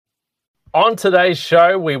On today's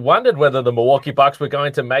show, we wondered whether the Milwaukee Bucks were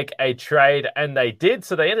going to make a trade, and they did.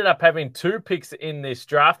 So they ended up having two picks in this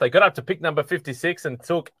draft. They got up to pick number 56 and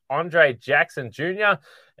took Andre Jackson Jr.,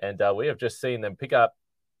 and we have just seen them pick up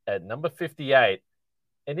at number 58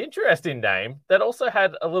 an interesting name that also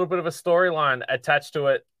had a little bit of a storyline attached to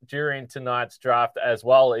it during tonight's draft as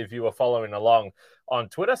well, if you were following along on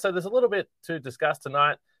Twitter. So there's a little bit to discuss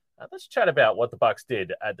tonight. Let's chat about what the Bucks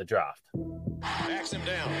did at the draft. Backs him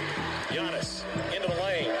down. Giannis into the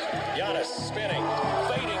lane. Giannis spinning.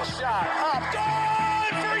 Fading shot. Up.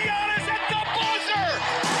 Good for Giannis at the buzzer.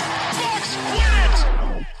 Bucks win it.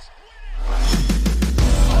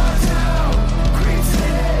 Our town, Green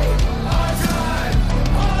City, our time,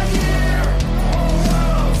 our year, whole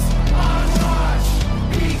world's on watch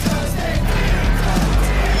because they beat the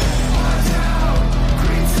team. Our town,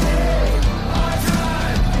 Green City, our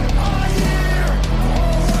time, our year,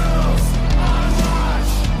 whole world's on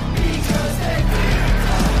watch because they beat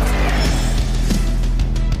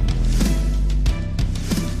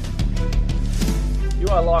You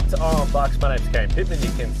are locked on Bucks. My name's Kane Pittman.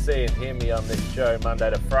 You can see and hear me on this show Monday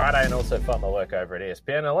to Friday and also find my work over at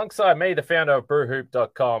ESPN. Alongside me, the founder of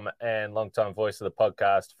brewhoop.com and longtime voice of the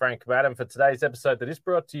podcast, Frank Madden, for today's episode that is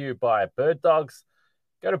brought to you by Bird Dogs.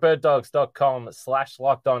 Go to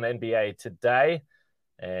birddogs.com/lockedonnba today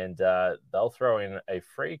and they'll throw in a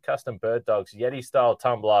free custom Bird Dogs Yeti-style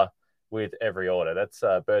tumbler with every order. That's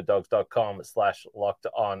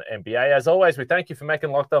birddogs.com/lockedonnba. As always, we thank you for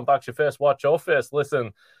making Locked On Bucks your first watch or first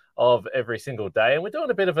listen of every single day. And we're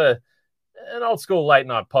doing a bit of an old school late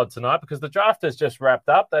night pod tonight because the draft has just wrapped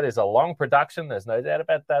up. That is a long production. There's no doubt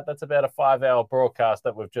about that. That's about a 5-hour broadcast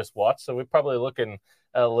that we've just watched. So we're probably looking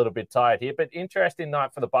a little bit tired here, but interesting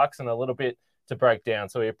night for the Bucks and a little bit to break down.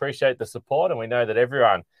 So we appreciate the support and we know that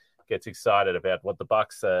everyone gets excited about what the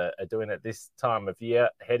Bucks are doing at this time of year,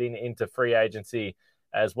 heading into free agency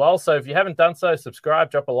as well. So if you haven't done so,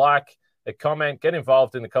 subscribe, drop a like, a comment, get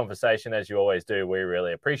involved in the conversation as you always do. We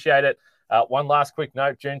really appreciate it. One last quick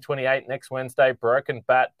note, June 28th, next Wednesday, Broken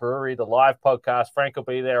Bat Brewery, the live podcast. Frank will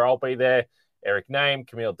be there. I'll be there. Eric Name,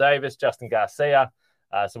 Camille Davis, Justin Garcia.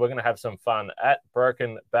 So we're going to have some fun at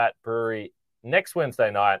Broken Bat Brewery next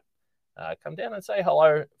Wednesday night. Come down and say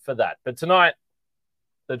hello for that. But tonight,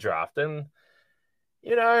 the draft. And,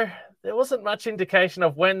 you know, there wasn't much indication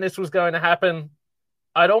of when this was going to happen.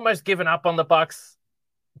 I'd almost given up on the Bucks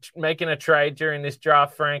making a trade during this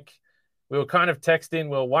draft, Frank. We were kind of texting.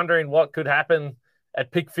 We were wondering what could happen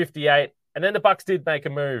at pick 58. And then the Bucks did make a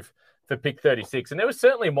move for pick 36. And there was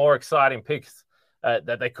certainly more exciting picks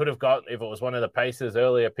that they could have got if it was one of the Pacers'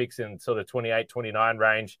 earlier picks in sort of 28, 29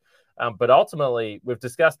 range. But ultimately, we've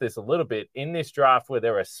discussed this a little bit in this draft where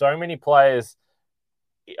there are so many players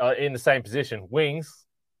in the same position, wings,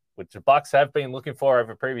 which the Bucks have been looking for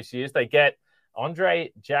over previous years. They get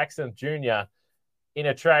Andre Jackson Jr. in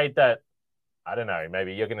a trade that, I don't know,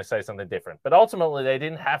 maybe you're going to say something different. But ultimately, they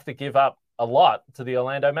didn't have to give up a lot to the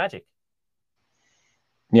Orlando Magic.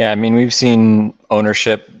 Yeah, I mean, we've seen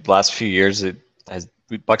ownership the last few years.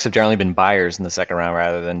 Bucks have generally been buyers in the second round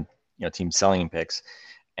rather than teams selling picks.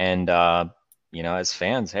 And as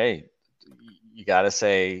fans, hey, you got to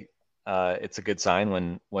say it's a good sign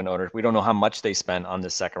when owners. We don't know how much they spent on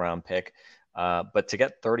this second round pick, but to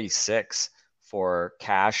get 36 for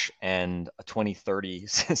cash and a 2030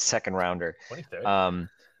 second rounder, 2030.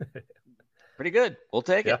 Pretty good. We'll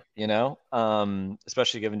take it.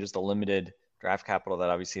 Especially given just the limited draft capital that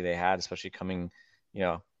obviously they had, especially coming,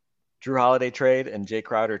 Drew Holiday trade and Jay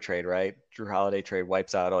Crowder trade, right? Drew Holiday trade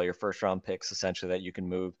wipes out all your first round picks essentially that you can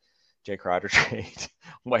move. Jay Crowder trade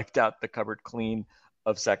wiped out the cupboard clean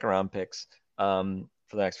of second round picks for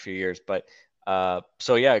the next few years. But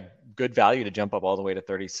good value to jump up all the way to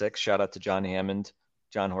 36. Shout out to John Hammond,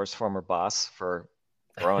 John Horst, former boss, for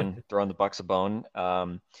throwing the Bucks a bone.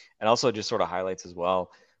 And also just sort of highlights as well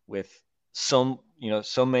with so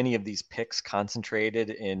many of these picks concentrated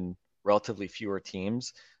in relatively fewer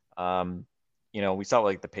teams. We saw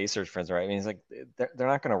like the Pacers, for instance, right? I mean, it's like they're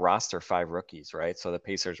not going to roster 5 rookies, right? So the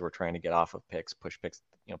Pacers were trying to get off of picks, push picks,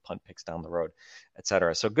 punt picks down the road, et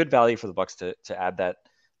cetera. So good value for the Bucks to add that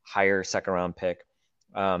higher second round pick.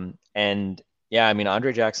 Andre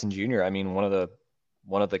Jackson Jr., I mean, one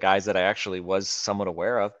of the guys that I actually was somewhat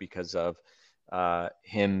aware of because of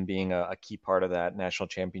him being a key part of that national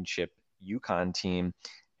championship UConn team.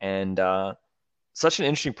 And such an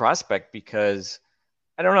interesting prospect because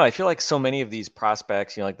I don't know. I feel like so many of these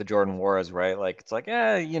prospects, like the Jordan Warras, right? Like it's like,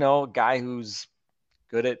 a guy who's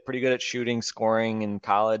pretty good at shooting, scoring in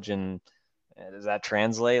college, and does that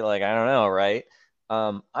translate? Like I don't know, right?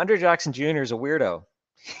 Andre Jackson Jr. is a weirdo.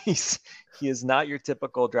 He's He is not your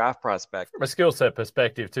typical draft prospect. From a skill set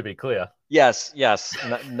perspective, to be clear. Yes.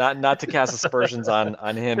 Not to cast aspersions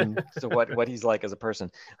on him to what he's like as a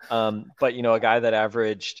person. But a guy that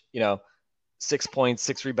averaged 6 points,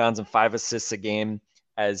 6 rebounds, and 5 assists a game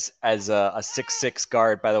as a 6'6"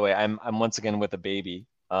 guard. By the way, I'm once again with a baby.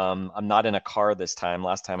 I'm not in a car this time.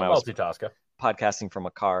 Last time I was multitasker podcasting from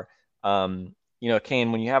a car.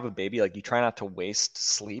 Kane, when you have a baby, like you try not to waste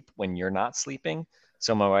sleep when you're not sleeping.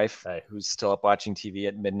 So my wife, who's still up watching TV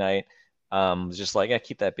at midnight, was just like,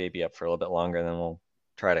 keep that baby up for a little bit longer, and then we'll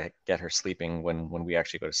try to get her sleeping when we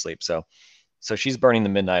actually go to sleep. So she's burning the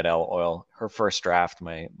midnight oil. Her first draft,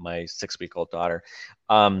 my 6-week-old daughter.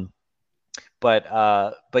 But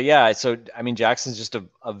yeah, so I mean, Jackson's just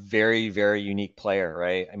a very, very unique player,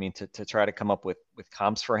 right? I mean, to try to come up with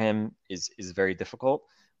comps for him is very difficult,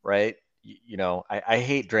 right? I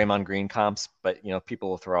hate Draymond Green comps, but people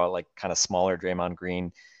will throw out like kind of smaller Draymond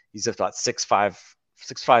Green. He's about 6'5"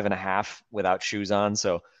 and a half without shoes on.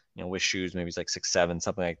 So, with shoes, maybe he's like 6'7",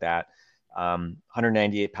 something like that.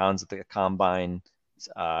 198 pounds at the combine,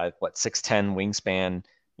 6'10" wingspan,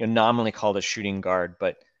 nominally called a shooting guard,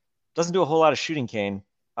 but doesn't do a whole lot of shooting, Kane.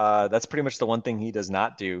 That's pretty much the one thing he does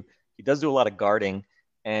not do. He does do a lot of guarding,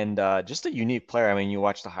 and just a unique player. I mean, you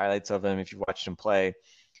watch the highlights of him if you've watched him play.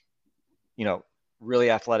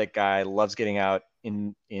 Really athletic guy, loves getting out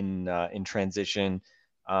in transition.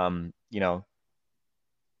 Dare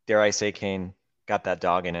I say, Kane got that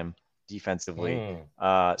dog in him defensively.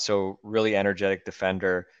 So really energetic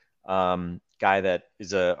defender, guy that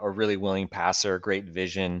is a really willing passer, great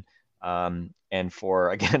vision. And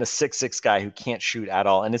for, again, a 6'6" guy who can't shoot at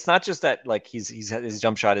all. And it's not just that, like, his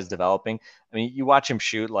jump shot is developing. I mean, you watch him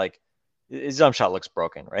shoot, like, his jump shot looks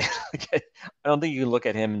broken, right? I don't think you can look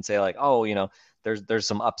at him and say, like, oh, there's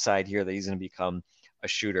some upside here that he's going to become a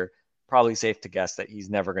shooter. Probably safe to guess that he's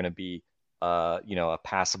never going to be, a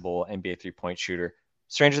passable NBA 3-point shooter.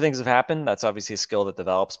 Stranger things have happened. That's obviously a skill that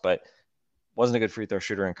develops, but wasn't a good free throw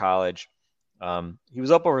shooter in college. He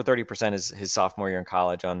was up over 30% his sophomore year in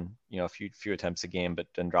college on, a few attempts a game, but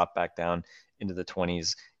then dropped back down into the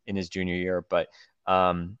 20s in his junior year. But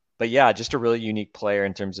yeah, just a really unique player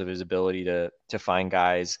in terms of his ability to find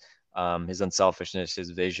guys, his unselfishness, his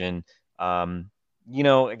vision.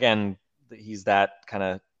 Again, he's that kind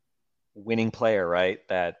of winning player, right?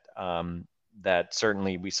 That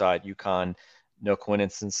certainly we saw at UConn. No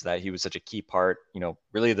coincidence that he was such a key part,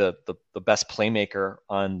 really the best playmaker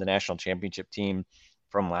on the national championship team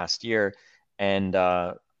from last year. And,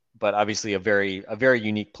 but obviously a very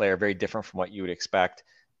unique player, very different from what you would expect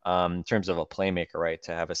in terms of a playmaker, right?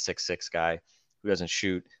 To have a 6'6" guy who doesn't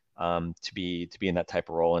shoot, to be in that type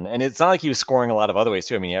of role. And it's not like he was scoring a lot of other ways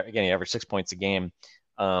too. I mean, again, he averaged 6 points a game.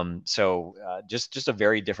 So just a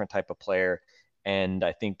very different type of player. And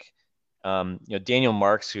I think, Daniel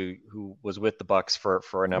Marks, who was with the Bucks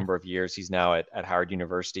for a number of years, he's now at Howard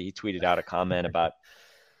University. He tweeted out a comment about,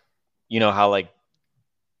 how like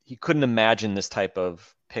he couldn't imagine this type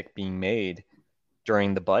of pick being made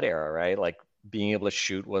during the Bud era, right? Like being able to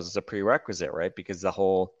shoot was a prerequisite, right? Because the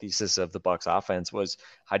whole thesis of the Bucks offense was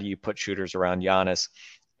how do you put shooters around Giannis?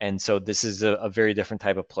 And so this is a very different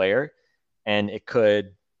type of player, and it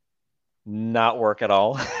could not work at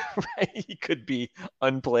all. Right? He could be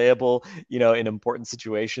unplayable, in important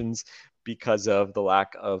situations because of the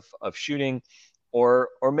lack of shooting, or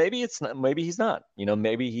maybe it's not, maybe he's not,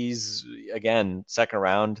 maybe he's, again, second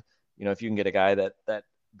round, if you can get a guy that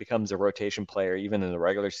becomes a rotation player, even in the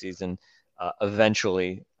regular season,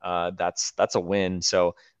 eventually, that's a win.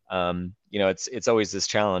 So, it's always this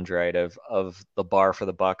challenge, right? Of the bar for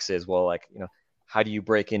the Bucks is, well, like, how do you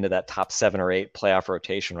break into that top 7 or 8 playoff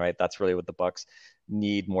rotation, right? That's really what the Bucks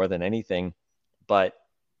need more than anything. But,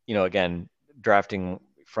 again, drafting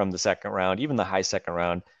from the second round, even the high second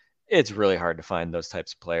round, it's really hard to find those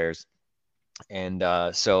types of players. And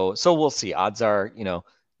so we'll see. Odds are,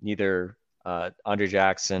 neither Andre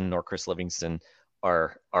Jackson nor Chris Livingston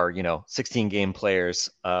are 16 game players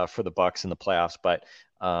for the Bucks in the playoffs. But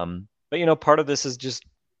part of this is just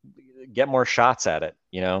get more shots at it,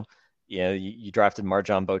 you drafted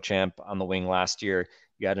Marjon Beauchamp on the wing last year.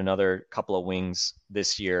 You had another couple of wings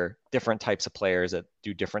this year, different types of players that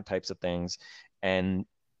do different types of things. And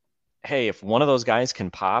hey, if one of those guys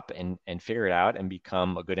can pop and figure it out and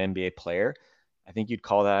become a good NBA player, I think you'd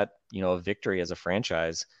call that, a victory as a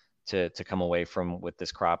franchise to come away with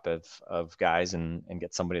this crop of guys and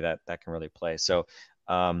get somebody that can really play. So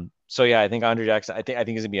yeah, I think Andre Jackson, I think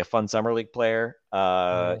he's gonna be a fun summer league player,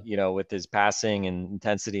 with his passing and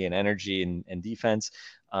intensity and energy and defense.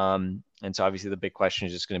 And so obviously the big question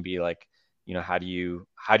is just going to be like, how do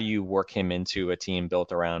you work him into a team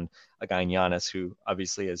built around a guy in Giannis, who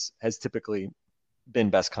obviously has typically been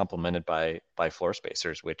best complemented by floor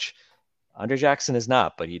spacers, which Andre Jackson is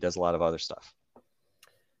not, but he does a lot of other stuff.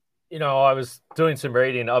 I was doing some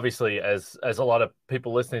reading, obviously, as a lot of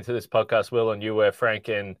people listening to this podcast will, and you were, Frank,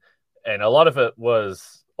 and a lot of it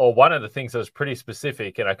was, or one of the things that was pretty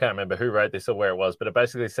specific, and I can't remember who wrote this or where it was, but it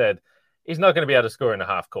basically said he's not going to be able to score in the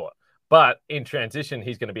half court, but in transition,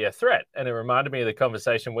 he's going to be a threat. And it reminded me of the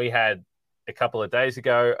conversation we had a couple of days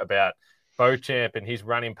ago about Beauchamp and his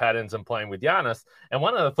running patterns and playing with Giannis. And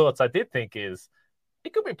one of the thoughts I did think is,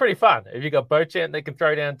 it could be pretty fun if you got Beauchamp that can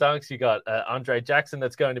throw down dunks. You got Andre Jackson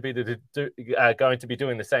that's going to be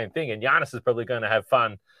doing the same thing, and Giannis is probably going to have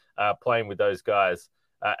fun playing with those guys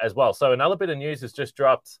as well. So another bit of news has just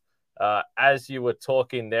dropped as you were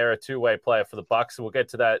talking. They're a two-way player for the Bucks, so we'll get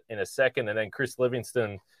to that in a second. And then Chris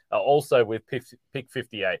Livingston also with pick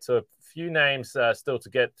 58. So a few names still to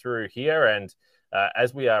get through here, and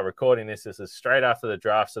as we are recording this is straight after the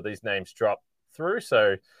draft, so these names drop through.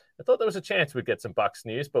 So I thought there was a chance we'd get some Bucks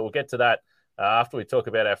news, but we'll get to that after we talk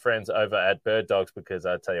about our friends over at Bird Dogs, because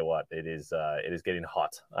I tell you what, it is getting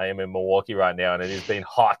hot. I am in Milwaukee right now, and it has been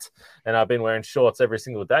hot, and I've been wearing shorts every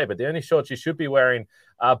single day. But the only shorts you should be wearing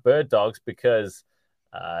are Bird Dogs, because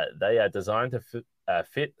they are designed to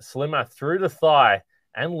fit slimmer through the thigh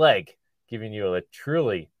and leg, giving you a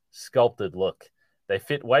truly sculpted look. They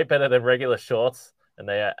fit way better than regular shorts. And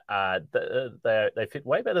they fit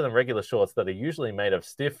way better than regular shorts that are usually made of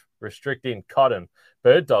stiff, restricting cotton.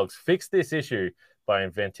 Bird Dogs fixed this issue by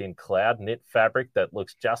inventing cloud knit fabric that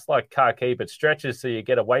looks just like khaki but stretches so you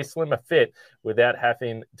get a way slimmer fit without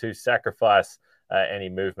having to sacrifice any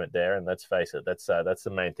movement there. And let's face it, that's the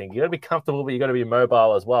main thing. You got to be comfortable, but you got to be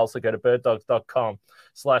mobile as well. So go to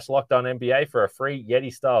birddogs.com/LockedOnNBA for a free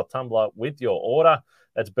Yeti-style tumbler with your order.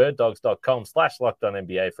 That's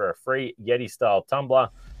birddogs.com/LockedOnNBA for a free Yeti-style tumbler.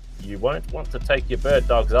 You won't want to take your Bird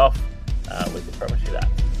Dogs off. We can promise you that.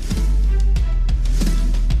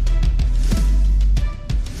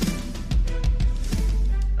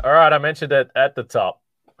 All right, I mentioned it at the top.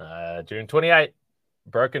 June 28th,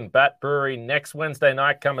 Broken Bat Brewery next Wednesday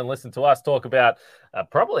night. Come and listen to us talk about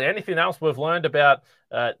probably anything else we've learned about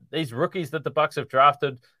these rookies that the Bucks have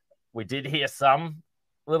drafted. We did hear some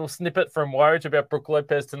little snippet from Woj about Brook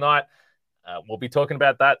Lopez tonight. We'll be talking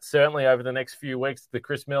about that certainly over the next few weeks. The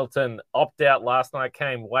Chris Middleton opt-out last night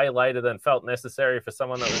came way later than felt necessary for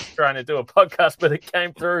someone that was trying to do a podcast, but it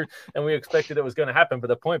came through and we expected it was going to happen. But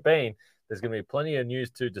the point being, there's going to be plenty of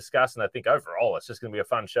news to discuss, and I think overall it's just going to be a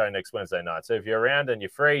fun show next Wednesday night. So if you're around and you're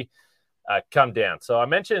free, come down. So I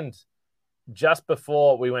mentioned just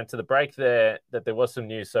before we went to the break there that there was some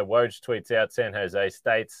news. So Woj tweets out, San Jose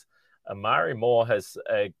states, Amari Moore has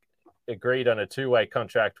agreed on a two-way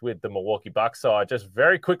contract with the Milwaukee Bucks. So I just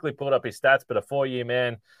very quickly pulled up his stats, but a 4-year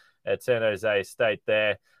man at San Jose State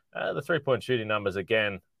there. The three-point shooting numbers,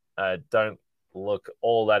 again, don't look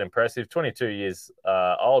all that impressive. 22 years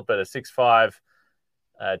old, but a 6'5"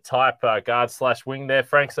 type guard/wing there,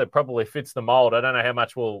 Frank, so probably fits the mold. I don't know how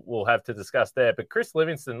much we'll have to discuss there, but Chris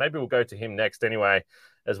Livingston, maybe we'll go to him next anyway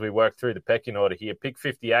as we work through the pecking order here. Pick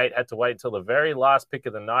 58, had to wait until the very last pick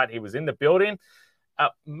of the night. He was in the building.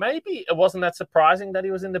 Maybe it wasn't that surprising that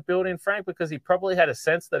he was in the building, Frank, because he probably had a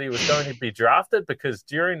sense that he was going to be drafted, because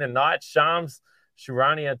during the night, Shams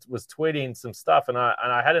Charania was tweeting some stuff, and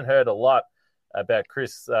I hadn't heard a lot about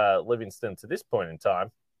Chris Livingston to this point in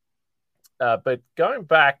time. But going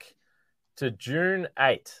back to June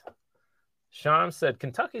 8th, Shams said,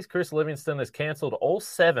 Kentucky's Chris Livingston has canceled all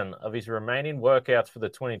 7 of his remaining workouts for the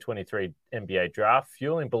 2023 NBA draft,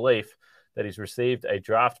 fueling belief that he's received a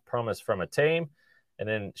draft promise from a team. And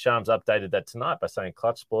then Shams updated that tonight by saying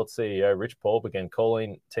Clutch Sports CEO Rich Paul began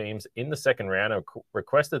calling teams in the second round and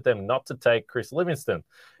requested them not to take Chris Livingston.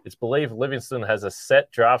 It's believed Livingston has a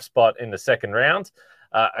set draft spot in the second round.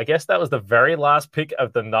 I guess that was the very last pick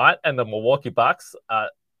of the night, and the Milwaukee Bucks.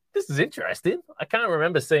 This is interesting. I can't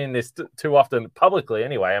remember seeing this too often publicly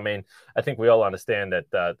anyway. I mean, I think we all understand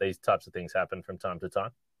that these types of things happen from time to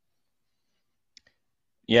time.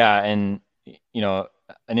 Yeah, and,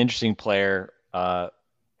 an interesting player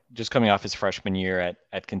just coming off his freshman year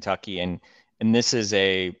at Kentucky. And this is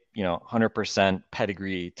a, 100%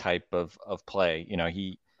 pedigree type of play.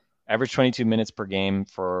 He averaged 22 minutes per game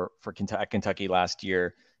for Kentucky last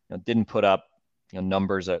year. Didn't put up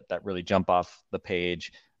numbers that really jump off the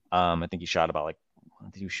page. I think he shot about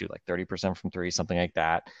he shoot 30% from three, something like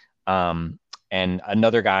that. And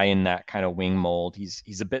another guy in that kind of wing mold.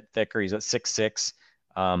 He's a bit thicker. He's at 6'6".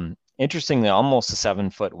 Interestingly, almost a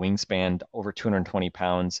 7-foot wingspan, over 220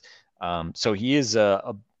 pounds. So he is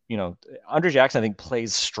a Andre Jackson, I think,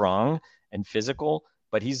 plays strong and physical,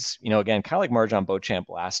 but he's, again, kind of like Marjon Beauchamp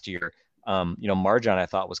last year. Marjon, I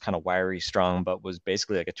thought, was kind of wiry, strong, but was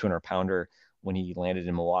basically like a 200-pounder when he landed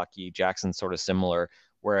in Milwaukee. Jackson's sort of similar,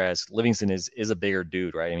 whereas Livingston is a bigger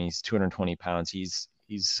dude, right? I mean, he's 220 pounds. He's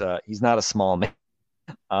not a small man.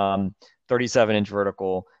 37-inch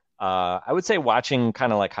vertical. I would say watching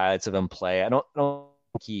kind of like highlights of him play, I don't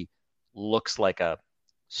think he looks like a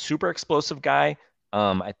super explosive guy.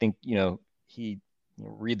 I think, he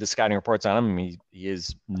read the scouting reports on him. I mean, he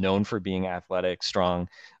is known for being athletic, strong,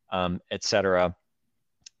 etc.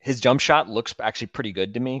 His jump shot looks actually pretty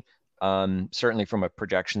good to me. Certainly from a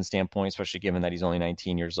projection standpoint, especially given that he's only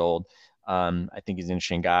 19 years old. I think he's an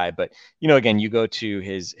interesting guy, but again, you go to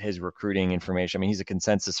his recruiting information. I mean, he's a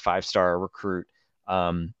consensus 5-star recruit.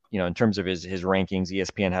 In terms of his rankings,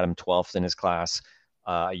 ESPN had him 12th in his class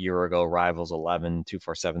a year ago. Rivals 11,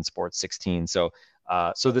 247 Sports 16. So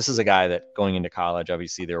this is a guy that going into college,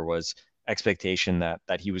 obviously there was expectation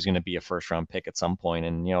that he was going to be a first-round pick at some point.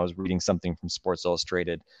 And I was reading something from Sports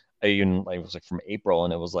Illustrated, even it was like from April,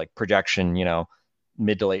 and it was like projection,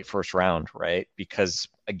 mid to late first round, right? Because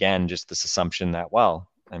again, just this assumption that, well,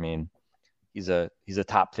 I mean, he's a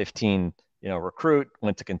top 15, recruit,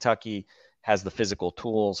 went to Kentucky, has the physical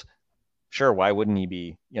tools. Sure, why wouldn't he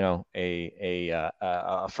be,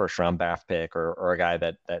 a first round draft pick or a guy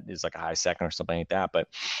that is like a high second or something like that? But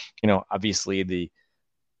obviously the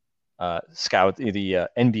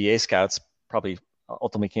NBA scouts probably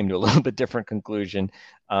ultimately came to a little bit different conclusion.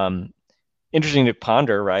 Interesting to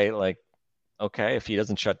ponder, right? Like, okay, if he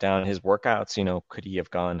doesn't shut down his workouts, could he have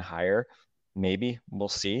gone higher? Maybe, we'll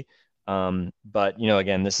see. But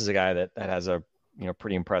again, this is a guy that has a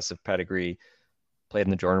pretty impressive pedigree. Played in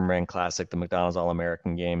the Jordan Brand Classic, the McDonald's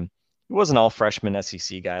All-American game. He was an all-freshman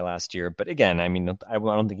SEC guy last year, but again, I mean, I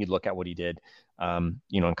don't think you'd look at what he did,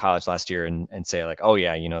 in college last year and say like, oh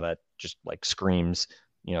yeah, that just like screams,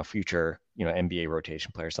 future, NBA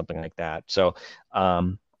rotation player, something like that. So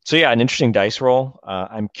yeah, an interesting dice roll.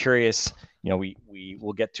 I'm curious. We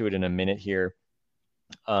will get to it in a minute here.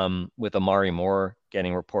 With Amari Moore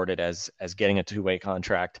getting reported as getting a 2-way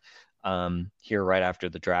contract here right after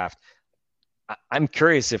the draft. I'm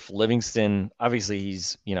curious if Livingston, obviously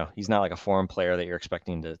he's not like a foreign player that you're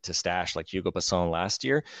expecting to stash like Hugo Besson last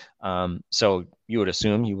year. So you would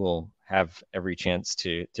assume he will have every chance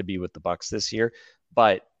to be with the Bucks this year.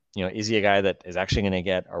 But, is he a guy that is actually going to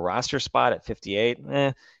get a roster spot at 58?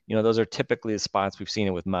 Those are typically the spots. We've seen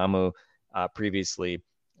it with Mamu previously.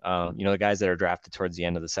 The guys that are drafted towards the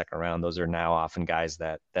end of the second round, those are now often guys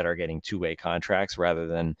that are getting 2-way contracts rather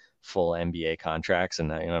than full NBA contracts.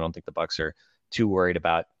 And I don't think the Bucks are too worried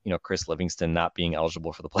about Chris Livingston not being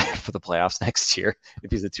eligible for the playoffs next year if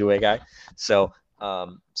he's a 2-way guy. So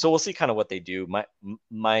we'll see kind of what they do.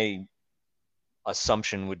 My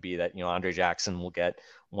assumption would be that Andre Jackson will get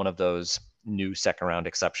one of those new second round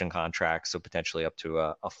exception contracts, so potentially up to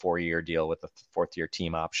a 4-year deal with a 4th-year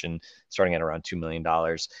team option starting at around $2 million.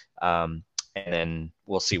 And then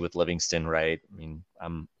we'll see with Livingston, right? I mean,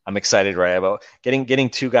 I'm excited, right, about getting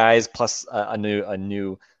 2 guys plus a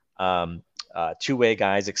new 2-way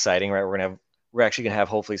guys. Exciting, right? We're actually gonna have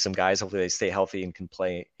hopefully some guys. Hopefully they stay healthy and can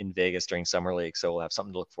play in Vegas during summer league. So we'll have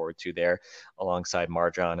something to look forward to there, alongside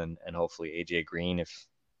Marjon and hopefully AJ Green, if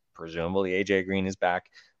presumably AJ Green is back.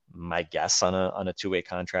 My guess on a 2-way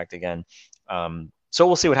contract again. So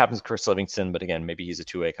we'll see what happens with Chris Livingston. But again, maybe he's a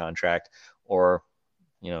 2-way contract, or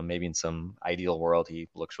maybe in some ideal world he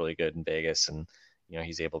looks really good in Vegas and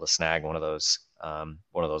he's able to snag one of those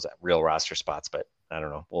real roster spots. But I don't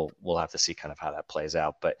know. We'll have to see kind of how that plays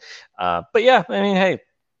out. But yeah, I mean, hey,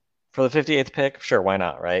 for the 58th pick, sure, why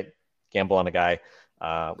not, right? Gamble on a guy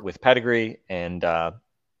with pedigree, and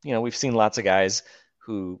we've seen lots of guys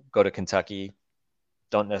who go to Kentucky,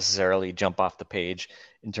 don't necessarily jump off the page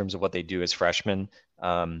in terms of what they do as freshmen,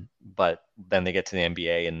 but then they get to the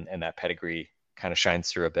NBA and that pedigree kind of shines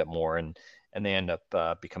through a bit more, and they end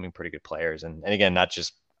up becoming pretty good players. And again, not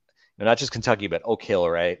just Kentucky, but Oak Hill,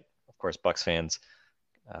 right? Of course, Bucks fans.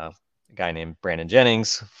 A guy named Brandon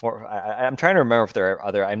Jennings. I'm trying to remember if there are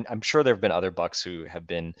other. I'm sure there have been other Bucks who have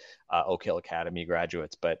been Oak Hill Academy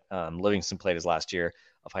graduates, but Livingston played his last year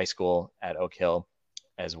of high school at Oak Hill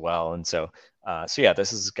as well. And so yeah,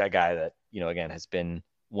 this is a guy that again has been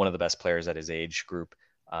one of the best players at his age group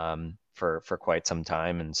for quite some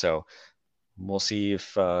time. And so we'll see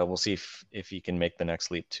if he can make the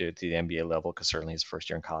next leap to the NBA level, because certainly his first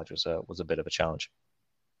year in college was a bit of a challenge.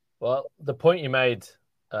 Well, the point you made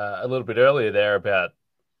a little bit earlier there about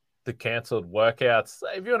the cancelled workouts.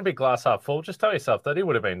 If you want to be glass half full, just tell yourself that he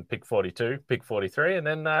would have been pick 42, pick 43, and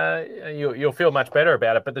then you'll feel much better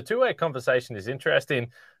about it. But the two-way conversation is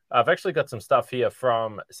interesting. I've actually got some stuff here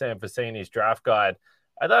from Sam Vecini's draft guide.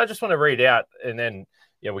 I just want to read out, and then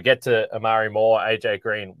we get to Amari Moore, AJ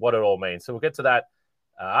Green, what it all means. So we'll get to that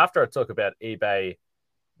after I talk about eBay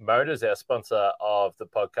Motors, our sponsor of the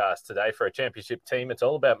podcast today. For a championship team, it's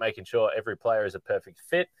all about making sure every player is a perfect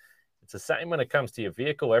fit. It's the same when it comes to your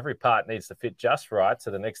vehicle. Every part needs to fit just right. So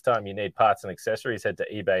the next time you need parts and accessories, head to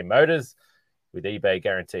eBay Motors. With eBay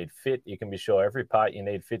Guaranteed Fit, you can be sure every part you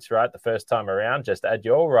need fits right the first time around. Just add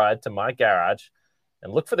your ride to My Garage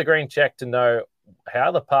and look for the green check to know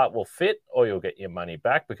how the part will fit, or you'll get your money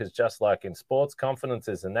back. Because just like in sports, confidence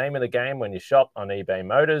is the name of the game when you shop on eBay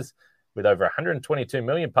Motors. With over 122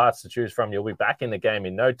 million parts to choose from, you'll be back in the game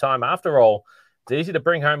in no time. After all, it's easy to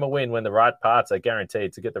bring home a win when the right parts are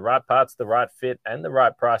guaranteed. To get the right parts, the right fit, and the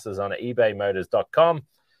right prices on ebaymotors.com.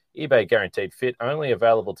 eBay Guaranteed Fit, only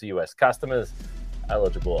available to U.S. customers.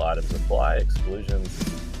 Eligible items apply. Exclusions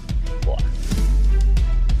apply.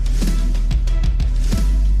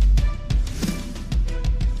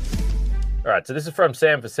 All right, so this is from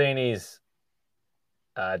Sam Vecini's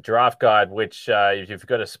draft guide, which if you've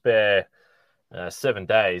got a spare 7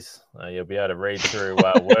 days, you'll be able to read through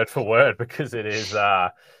word for word, because it is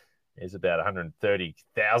about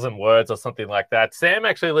 130,000 words or something like that. Sam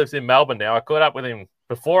actually lives in Melbourne now. I caught up with him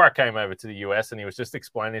before I came over to the US, and he was just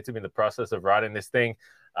explaining to me the process of writing this thing.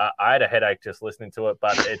 I had a headache just listening to it,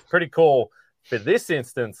 but it's pretty cool for this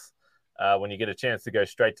instance when you get a chance to go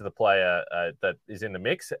straight to the player that is in the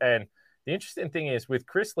mix. And the interesting thing is with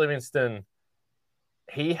Chris Livingston,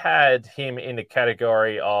 he had him in the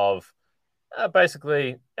category of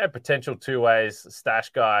basically potential two-ways,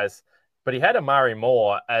 stash guys, but he had Amari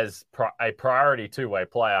Moore as a priority two-way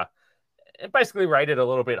player. It basically rated a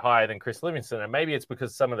little bit higher than Chris Livingston, and maybe it's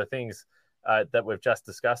because some of the things that we've just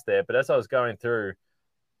discussed there. But as I was going through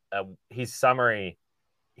his summary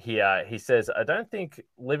here, he says, I don't think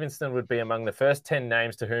Livingston would be among the first 10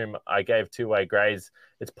 names to whom I gave two-way grades.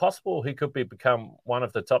 It's possible he could become one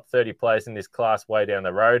of the top 30 players in this class way down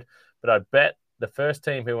the road, but I bet the first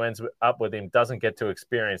team who ends up with him doesn't get to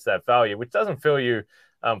experience that value, which doesn't fill you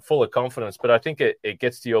full of confidence. But I think it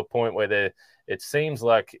gets to your point where it seems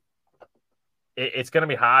like it's going to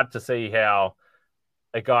be hard to see how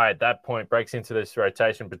a guy at that point breaks into this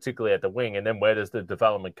rotation, particularly at the wing, and then where does the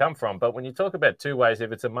development come from? But when you talk about two ways,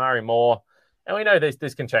 if it's Amari Moore, and we know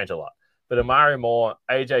this can change a lot, but Amari Moore,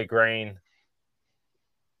 AJ Green,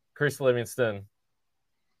 Chris Livingston,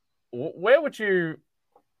 where would you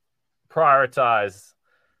prioritize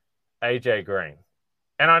AJ Green?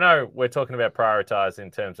 And I know we're talking about prioritize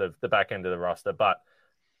in terms of the back end of the roster, but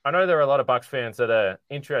I know there are a lot of Bucks fans that are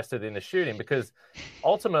interested in the shooting, because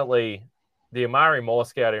ultimately the Amari Moore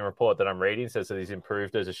scouting report that I'm reading says that he's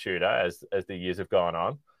improved as a shooter as the years have gone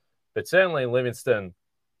on. But certainly Livingston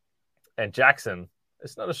and Jackson,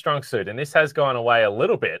 it's not a strong suit. And this has gone away a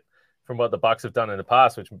little bit from what the Bucks have done in the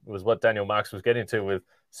past, which was what Daniel Marks was getting to with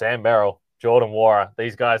Sam Merrill, Jordan Wara,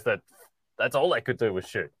 these guys that's all they could do was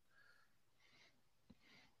shoot.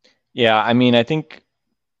 Yeah, I mean, I think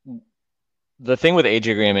the thing with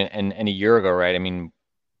AJ Green and a year ago, right? I mean,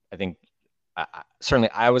 I think certainly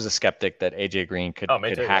I was a skeptic that AJ Green could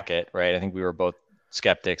hack it, right? I think we were both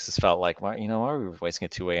skeptics. This felt like, why are we wasting a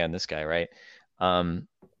two-way on this guy, right?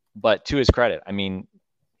 But to his credit, I mean,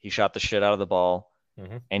 he shot the shit out of the ball,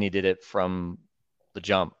 and he did it from the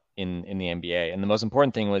jump in the NBA. And the most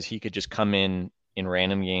important thing was he could just come in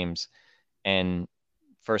random games and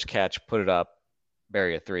first catch, put it up,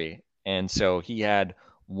 bury a three. And so he had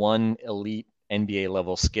one elite NBA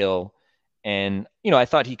level skill. And, I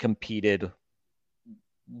thought he competed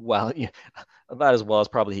well, about as well as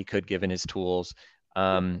probably he could given his tools,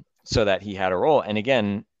 so that he had a role. And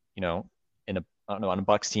again, on a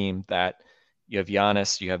Bucks team that you have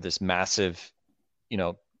Giannis, you have this massive,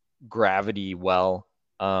 gravity well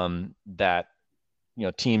that,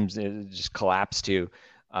 teams just collapse to.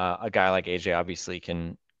 A guy like AJ obviously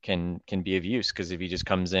can be of use, because if he just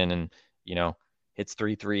comes in and, hits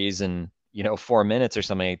 3 threes in, 4 minutes or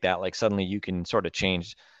something like that, like suddenly you can sort of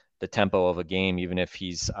change the tempo of a game, even if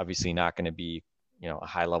he's obviously not going to be, a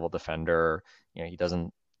high level defender. He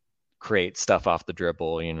doesn't create stuff off the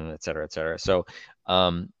dribble, et cetera, et cetera. So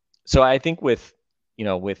I think with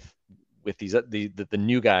these, the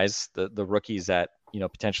new guys, the rookies that,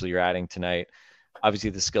 potentially you're adding tonight, obviously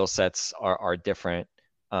the skill sets are different.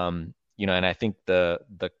 And I think the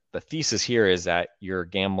thesis here is that you're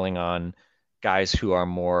gambling on guys who are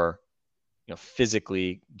more,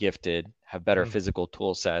 physically gifted, have better physical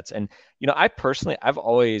tool sets. And, I personally, I've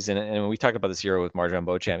always, and we talked about this here with Marjan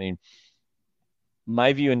Beauchamp. I mean,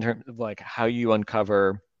 my view in terms of like how you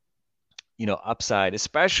uncover, upside,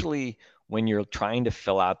 especially when you're trying to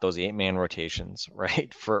fill out those 8-man rotations,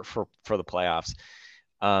 right? For the playoffs.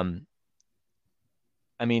 I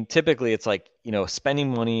mean, typically it's like,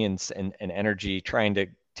 spending money and energy trying to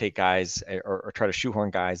take guys or try to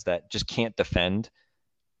shoehorn guys that just can't defend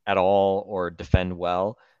at all or defend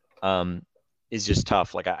well is just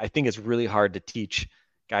tough. Like, I think it's really hard to teach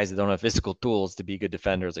guys that don't have physical tools to be good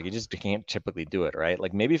defenders. Like, you just can't typically do it, right?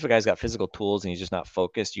 Like, maybe if a guy's got physical tools and he's just not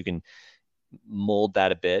focused, you can mold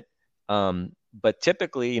that a bit. But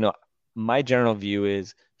typically, my general view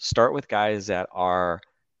is start with guys that are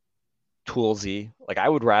toolsy. Like, I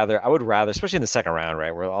would rather, especially in the second round,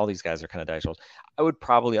 right, where all these guys are kind of dice rolls, I would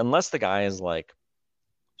probably, unless the guy is like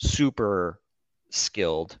super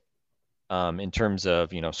skilled in terms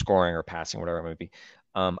of, scoring or passing, whatever it might be,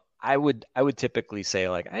 I would typically say,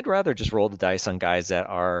 like, I'd rather just roll the dice on guys that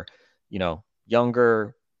are,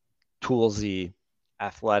 younger, toolsy,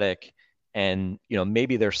 athletic, and,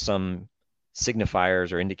 maybe there's some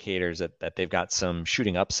signifiers or indicators that they've got some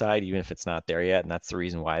shooting upside, even if it's not there yet. And that's the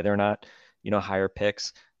reason why they're not, higher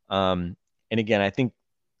picks. And again, I think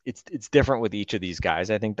it's different with each of these guys,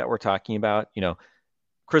 I think, that we're talking about.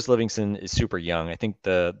 Chris Livingston is super young. I think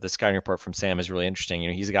the scouting report from Sam is really interesting.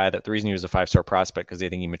 He's a guy that the reason he was a 5-star prospect because they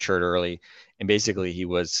think he matured early, and basically he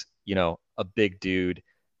was, a big dude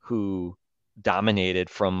who dominated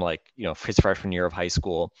from like, his freshman year of high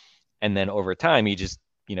school. And then over time, he just,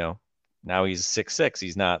 now he's 6'6".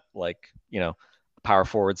 He's not like, a power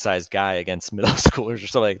forward sized guy against middle schoolers or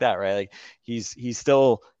something like that, right? Like, he's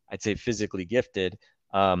still, I'd say, physically gifted,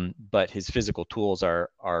 but his physical tools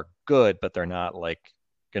are good, but they're not like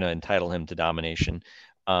going to entitle him to domination.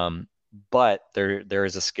 But there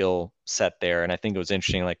is a skill set there, and I think it was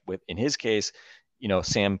interesting. Like, in his case,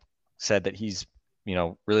 Sam said that he's,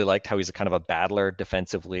 really liked how he's a kind of a battler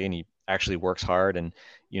defensively, and he actually works hard. And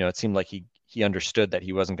it seemed like he understood that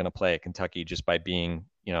he wasn't going to play at Kentucky just by being,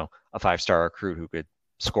 a 5-star recruit who could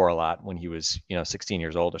score a lot when he was, 16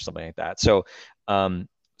 years old or something like that. So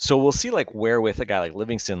we'll see, like, where with a guy like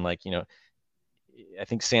Livingston, like, I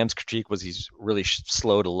think Sam's critique was he's really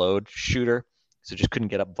slow to load shooter, so just couldn't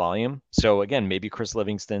get up volume. So again, maybe Chris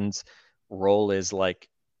Livingston's role is like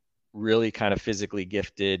really kind of physically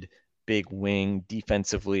gifted, big wing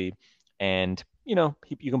defensively, and you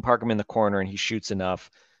can park him in the corner and he shoots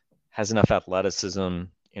enough, has enough athleticism,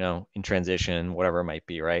 in transition, whatever it might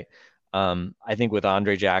be, right? I think with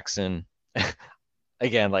Andre Jackson,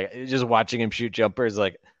 again, like, just watching him shoot jumpers,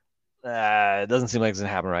 like, it doesn't seem like it's gonna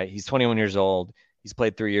happen, right? He's 21 years old. He's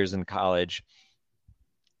played 3 years in college.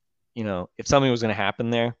 If something was going to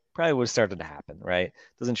happen there, probably would have started to happen, right?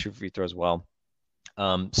 Doesn't shoot free throws well.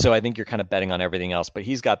 So I think you're kind of betting on everything else, but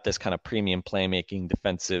he's got this kind of premium playmaking,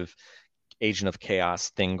 defensive agent of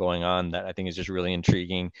chaos thing going on that I think is just really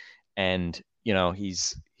intriguing. And,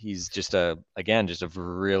 he's just a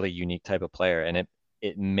really unique type of player, and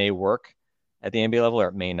it may work at the NBA level or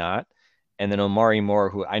it may not. And then Omari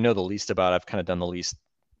Moore, who I know the least about, I've kind of done the least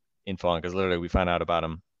info on because literally we found out about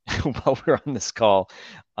him while we were on this call.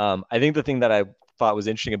 I think the thing that I thought was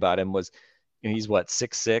interesting about him was, he's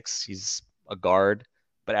 6'6", he's a guard,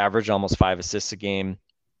 but averaged almost 5 assists a game.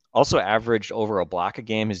 Also averaged over a block a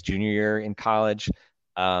game his junior year in college,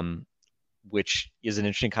 which is an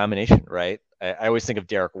interesting combination, right? I always think of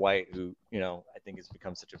Derek White, who, I think has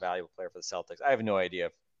become such a valuable player for the Celtics. I have no idea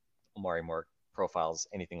if Omari Moore profiles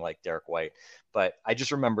anything like Derek White, but I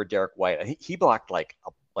just remember Derek White. He blocked like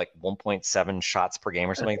 1.7 shots per game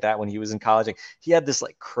or something like that when he was in college. Like, he had this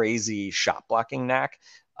like crazy shot blocking knack,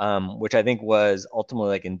 which I think was ultimately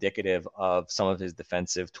like indicative of some of his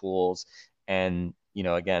defensive tools. And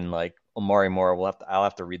again, like Omari Moore, I'll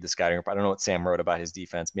have to read the scouting report. I don't know what Sam wrote about his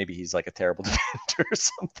defense. Maybe he's like a terrible defender or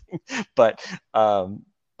something. But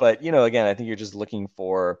again, I think you're just looking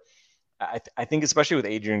for. I think especially with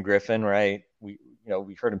Adrian Griffin, right? We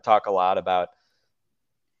heard him talk a lot about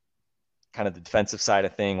kind of the defensive side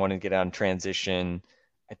of thing, wanting to get out in transition.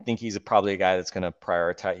 I think he's probably a guy that's going to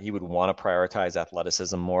prioritize. He would want to prioritize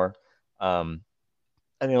athleticism more. I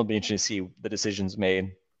think it'll be interesting to see the decisions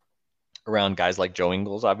made around guys like Joe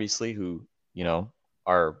Ingles, obviously, who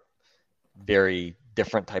are very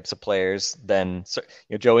different types of players than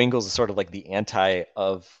Joe Ingles is sort of like the anti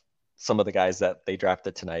of some of the guys that they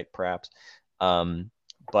drafted tonight, perhaps.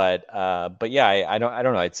 But yeah, I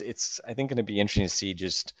don't know. It's I think going to be interesting to see,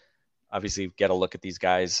 just obviously get a look at these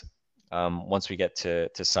guys once we get to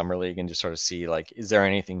summer league and just sort of see, like, is there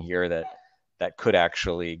anything here that could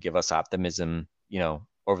actually give us optimism,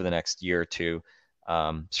 over the next year or two,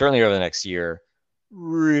 certainly over the next year,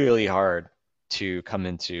 really hard to come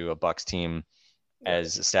into a Bucks team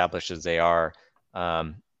as established as they are,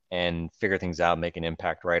 and figure things out, make an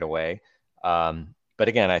impact right away. But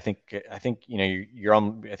again, I think you're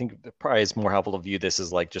on. I think probably it's more helpful to view this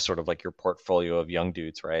as like just sort of like your portfolio of young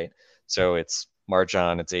dudes, right? So it's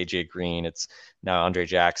Marjan, it's AJ Green, it's now Andre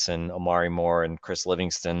Jackson, Omari Moore, and Chris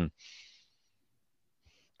Livingston.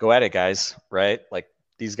 Go at it, guys, right? Like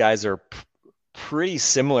these guys are pretty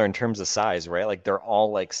similar in terms of size, right? Like they're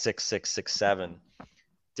all like 6'6", 6'7",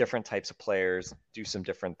 different types of players, do some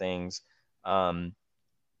different things.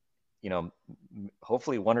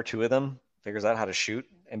 Hopefully one or two of them figures out how to shoot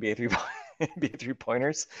NBA three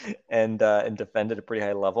pointers and defend at a pretty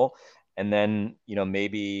high level. And then,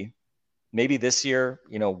 maybe this year,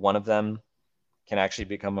 one of them can actually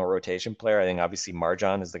become a rotation player. I think obviously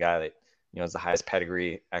Marjan is the guy that, is the highest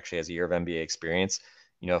pedigree, actually has a year of NBA experience.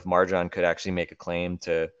 If Marjan could actually make a claim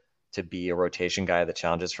to be a rotation guy that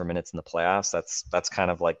challenges for minutes in the playoffs, that's kind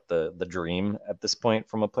of like the dream at this point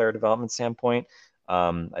from a player development standpoint.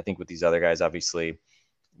 I think with these other guys, obviously,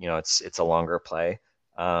 it's a longer play,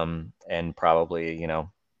 and probably,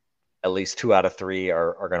 at least 2 out of 3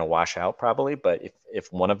 are going to wash out probably. But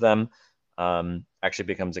if one of them actually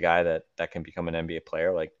becomes a guy that can become an NBA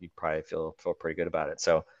player, like you'd probably feel pretty good about it.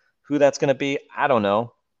 So who that's going to be, I don't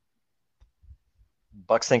know.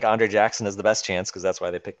 Bucks think Andre Jackson is the best chance because that's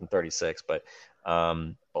why they picked him 36. But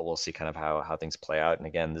we'll see kind of how things play out. And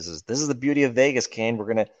again, this is the beauty of Vegas, Kane. We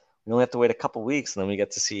only have to wait a couple weeks, and then we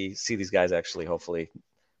get to see these guys actually, hopefully,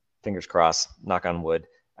 fingers crossed, knock on wood,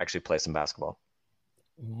 actually play some basketball.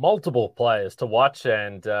 Multiple players to watch,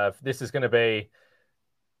 and this is going to be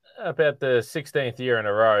about the 16th year in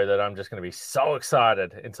a row that I'm just going to be so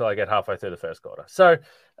excited until I get halfway through the first quarter. So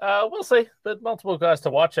we'll see, but multiple guys to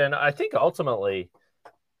watch. And I think ultimately,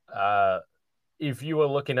 if you were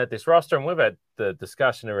looking at this roster, and we've had the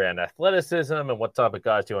discussion around athleticism and what type of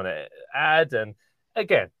guys do you want to add. And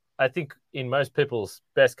again, I think in most people's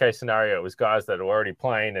best case scenario, it was guys that are already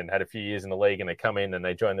playing and had a few years in the league and they come in and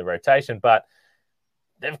they join the rotation. But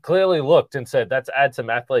they've clearly looked and said, let's add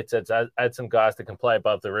some athletes, let's add some guys that can play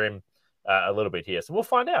above the rim a little bit here. So we'll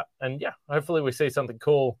find out. And yeah, hopefully we see something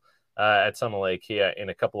cool at Summer League here in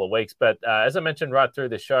a couple of weeks. But as I mentioned right through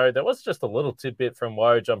the show, there was just a little tidbit from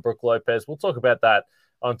Woj on Brook Lopez. We'll talk about that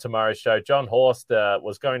on tomorrow's show. John Horst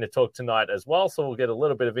was going to talk tonight as well. So we'll get a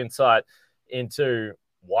little bit of insight into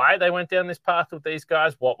why they went down this path with these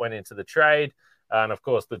guys, what went into the trade, and of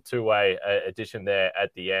course the two-way addition there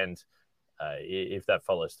at the end, if that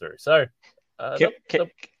follows through. So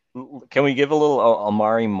can we give a little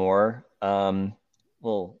Omari Moore,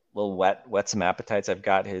 little wet some appetites? I've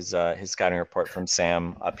got his scouting report from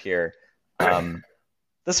Sam up here.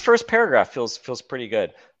 This first paragraph feels pretty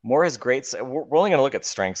good. Moore has great. We're only going to look at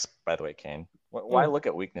strengths, by the way, Kane. Why look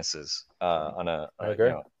at weaknesses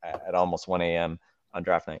at almost 1 a.m. on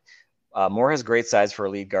draft night? Moore has great size for a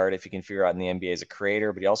lead guard if you can figure out in the NBA as a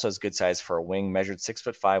creator, but he also has good size for a wing, measured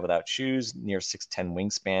 6'5" without shoes, near 6'10"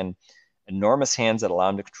 wingspan, enormous hands that allow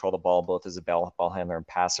him to control the ball both as a ball handler and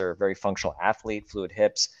passer, very functional athlete, fluid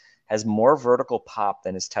hips, has more vertical pop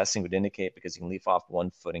than his testing would indicate because he can leap off 1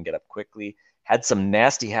 foot and get up quickly, had some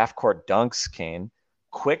nasty half-court dunks, Kane,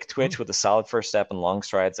 quick twitch with a solid first step and long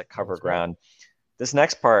strides that cover ground. This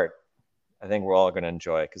next part, I think we're all going to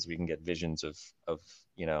enjoy because we can get visions of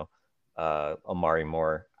Omari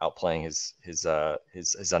Moore outplaying his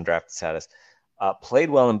undrafted status. Played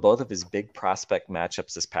well in both of his big prospect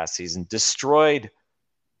matchups this past season. Destroyed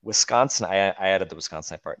Wisconsin. I added the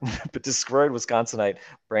Wisconsinite part, but destroyed Wisconsinite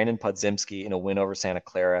Brandon Podziemski in a win over Santa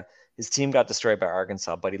Clara. His team got destroyed by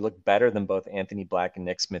Arkansas, but he looked better than both Anthony Black and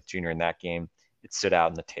Nick Smith Jr. in that game. It stood out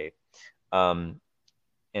in the tape. And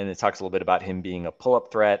it talks a little bit about him being a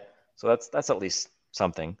pull-up threat. So that's at least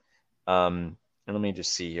something. And let me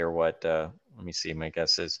just see here what let me see. My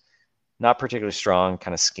guess is not particularly strong,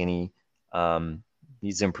 kind of skinny.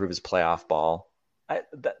 Needs to improve his playoff ball.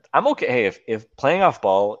 I'm okay. Hey, if playing off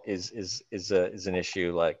ball is an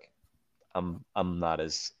issue, like I'm not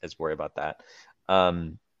as worried about that.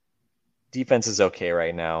 Defense is okay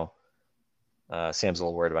right now. Sam's a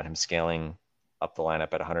little worried about him scaling up the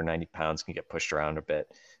lineup at 190 pounds, can get pushed around a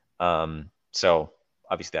bit. So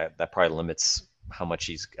obviously that probably limits how much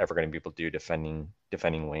he's ever going to be able to do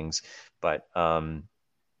defending wings. But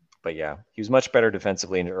yeah, he was much better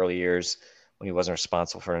defensively in the early years when he wasn't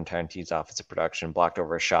responsible for an entire team's offensive production, blocked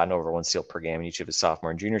over a shot and over 1 steal per game in each of his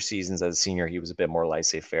sophomore and junior seasons. As a senior, he was a bit more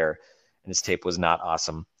laissez-faire, and his tape was not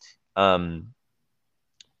awesome.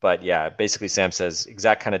 But yeah, basically Sam says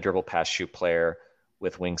exact kind of dribble pass shoot player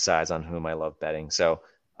with wing size on whom I love betting. So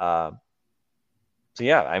So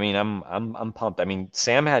yeah, I mean, I'm pumped. I mean,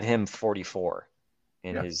 Sam had him 44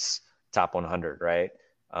 in his top 100, right?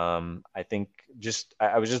 I think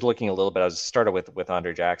I was just looking a little bit. I was started with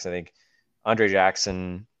Andre Jackson. I think Andre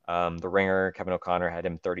Jackson, the Ringer, Kevin O'Connor had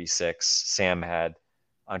him 36. Sam had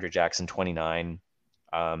Andre Jackson 29.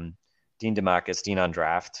 Dean DeMakis, Dean on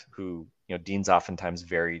draft, who, Dean's oftentimes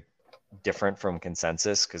very different from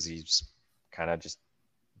consensus because he's kind of just,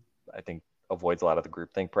 I think, avoids a lot of the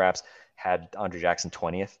groupthink perhaps, had Andre Jackson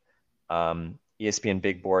 20th. ESPN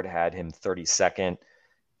Big Board had him 32nd.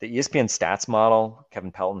 The ESPN stats model,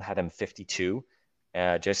 Kevin Pelton had him 52.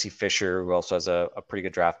 Jesse Fisher, who also has a pretty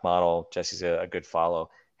good draft model, Jesse's a good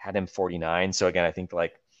follow, had him 49. So again, I think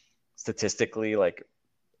like statistically, like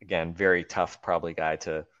again, very tough probably guy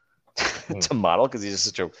to to model because he's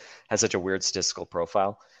just has such a weird statistical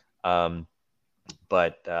profile.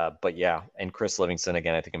 But yeah, and Chris Livingston,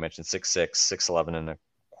 again, I think I mentioned 6'6", 6'11 and a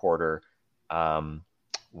quarter, wingspan,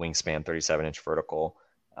 37-inch vertical.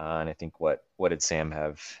 And I think what did Sam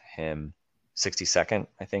have him 62nd,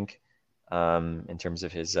 I think, in terms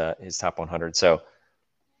of his top 100. So,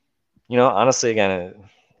 honestly, again,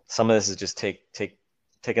 some of this is just take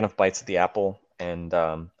enough bites at the apple, and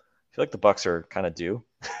I feel like the Bucks are kind of due,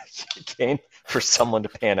 Kane, for someone to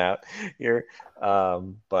pan out here.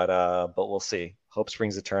 But we'll see. Hope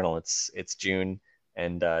springs eternal. It's June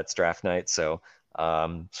and it's draft night. So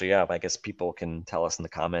yeah, I guess people can tell us in the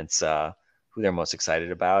comments who they're most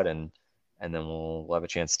excited about, and then we'll have a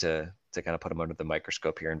chance to kind of put them under the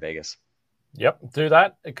microscope here in Vegas. Yep, do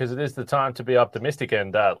that because it is the time to be optimistic.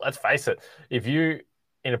 And let's face it, if you,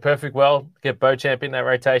 in a perfect world, get Beauchamp in that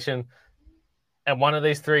rotation, and one of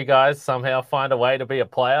these three guys somehow find a way to be a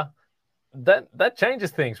player, that changes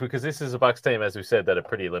things because this is a Bucks team, as we said, that are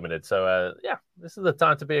pretty limited. So, yeah, this is the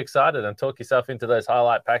time to be excited and talk yourself into those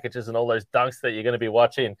highlight packages and all those dunks that you're going to be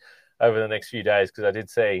watching over the next few days, because I did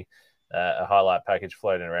see a highlight package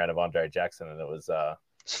floating around of Andre Jackson, and it was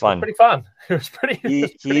it's fun. Pretty fun. It was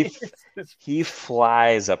pretty. He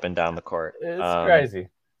flies up and down the court. It's crazy.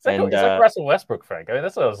 It's like Russell Westbrook, Frank. I mean,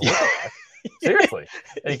 that's what I was looking at. Seriously,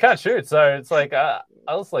 and he can't shoot, so it's like I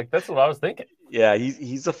was like, that's what I was thinking. Yeah,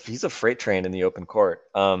 he's a freight train in the open court.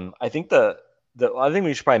 I think the other thing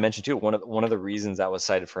we should probably mention too, one of the reasons that was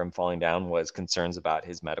cited for him falling down was concerns about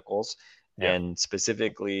his medicals, and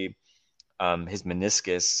specifically his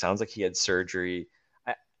meniscus. Sounds like he had surgery.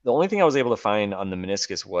 The only thing I was able to find on the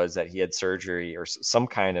meniscus was that he had surgery or some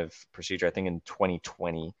kind of procedure, I think in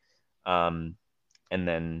 2020, and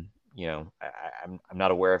then. I'm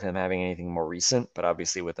not aware of him having anything more recent, but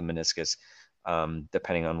obviously with the meniscus,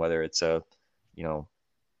 depending on whether it's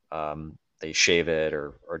they shave it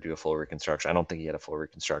or do a full reconstruction. I don't think he had a full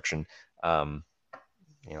reconstruction.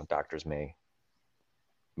 Doctors may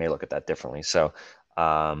look at that differently. So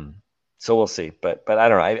we'll see. But I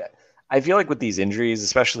don't know. I feel like with these injuries,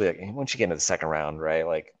 especially like once you get into the second round, right?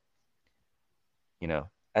 Like,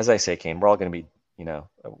 as I say, Kane, we're all going to be.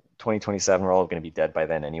 2027, we're all going to be dead by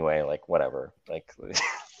then anyway. Like, whatever. Like,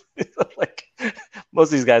 like most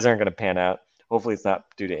of these guys aren't going to pan out. Hopefully, it's not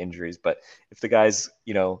due to injuries. But if the guy's,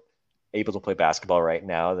 able to play basketball right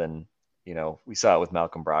now, then, we saw it with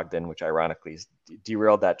Malcolm Brogdon, which ironically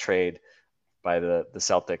derailed that trade by the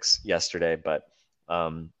Celtics yesterday. But,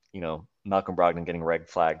 Malcolm Brogdon getting red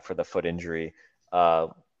flagged for the foot injury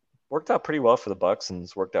worked out pretty well for the Bucks, and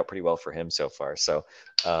it's worked out pretty well for him so far. So,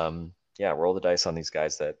 yeah, roll the dice on these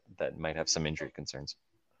guys that might have some injury concerns.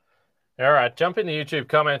 All right, jump in the YouTube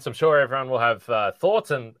comments. I'm sure everyone will have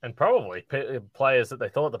thoughts and probably players that they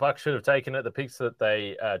thought the Bucks should have taken at the picks that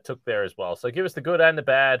they took there as well. So give us the good and the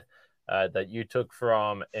bad that you took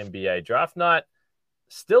from NBA Draft Night.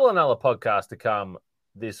 Still another podcast to come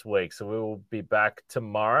this week. So we will be back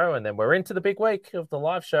tomorrow, and then we're into the big week of the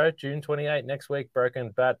live show, June 28 next week, Broken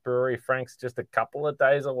Bat Brewery. Frank's just a couple of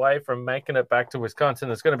days away from making it back to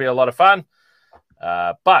Wisconsin. It's going to be a lot of fun,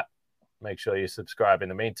 but make sure you subscribe in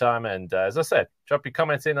the meantime. And as I said, drop your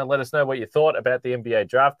comments in and let us know what you thought about the NBA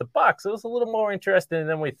draft. The Bucks, it was a little more interesting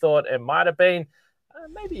than we thought it might have been.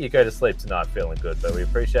 Maybe you go to sleep tonight feeling good, but we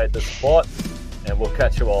appreciate the support, and we'll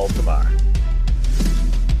catch you all tomorrow.